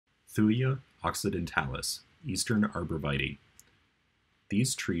Thuja occidentalis, eastern arborvitae.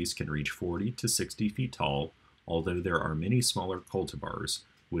 These trees can reach 40 to 60 feet tall, although there are many smaller cultivars,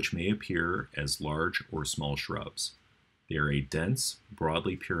 which may appear as large or small shrubs. They are a dense,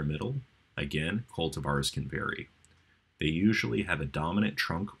 broadly pyramidal. Again, cultivars can vary. They usually have a dominant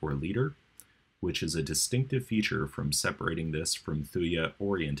trunk or leader, which is a distinctive feature from separating this from Thuja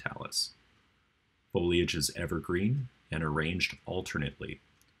orientalis. Foliage is evergreen and arranged alternately.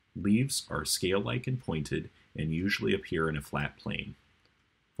 Leaves are scale-like and pointed and usually appear in a flat plane.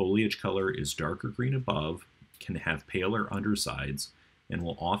 Foliage color is darker green above, can have paler undersides, and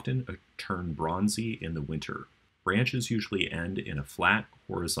will often turn bronzy in the winter. Branches usually end in a flat,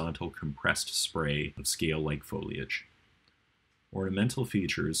 horizontal, compressed spray of scale-like foliage. Ornamental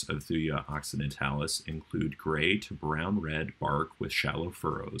features of Thuja occidentalis include gray to brown-red bark with shallow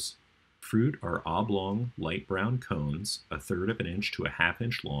furrows. Fruit are oblong, light brown cones, a third of an inch to a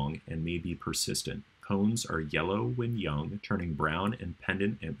half-inch long, and may be persistent. Cones are yellow when young, turning brown and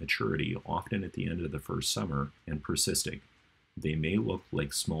pendant at maturity, often at the end of the first summer, and persisting. They may look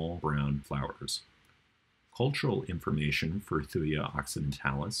like small brown flowers. Cultural information for Thuja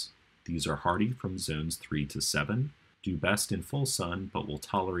occidentalis. These are hardy from zones 3 to 7, do best in full sun but will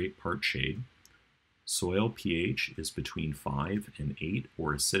tolerate part shade. Soil pH is between 5 and 8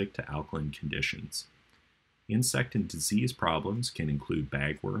 or acidic to alkaline conditions. Insect and disease problems can include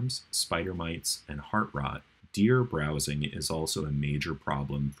bagworms, spider mites, and heart rot. Deer browsing is also a major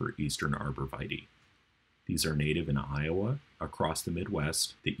problem for eastern arborvitae. These are native in Iowa, across the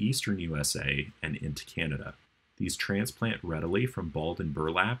Midwest, the eastern USA, and into Canada. These transplant readily from balled and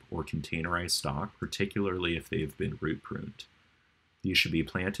burlap or containerized stock, particularly if they have been root pruned. These should be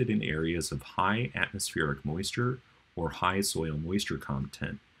planted in areas of high atmospheric moisture or high soil moisture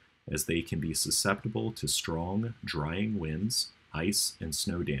content, as they can be susceptible to strong, drying winds, ice, and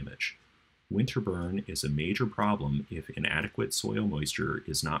snow damage. Winter burn is a major problem if inadequate soil moisture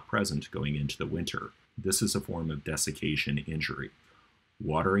is not present going into the winter. This is a form of desiccation injury.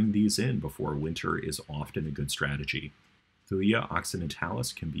 Watering these in before winter is often a good strategy. Thuja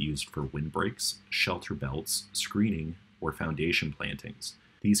occidentalis can be used for windbreaks, shelter belts, screening, or foundation plantings.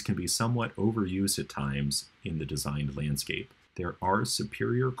 These can be somewhat overused at times in the designed landscape. There are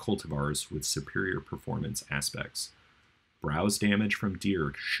superior cultivars with superior performance aspects. Browse damage from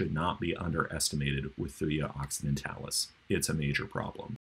deer should not be underestimated with Thuja occidentalis. It's a major problem.